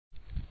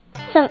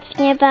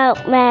something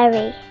about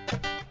Mary.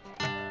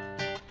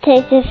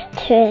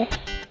 Totus2us.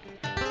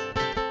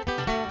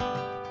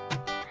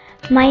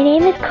 My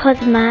name is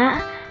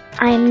Cosma.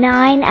 I'm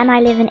 9 and I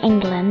live in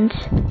England.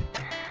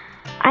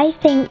 I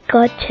think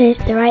God chose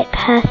the right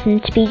person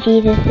to be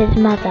Jesus'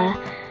 mother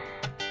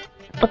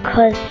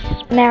because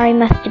Mary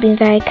must have been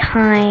very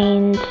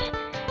kind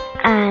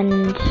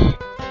and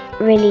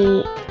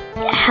really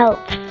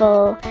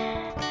helpful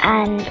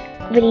and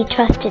really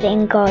trusted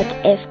in God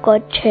if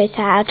God chose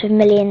her out of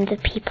millions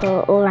of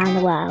people all around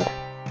the world.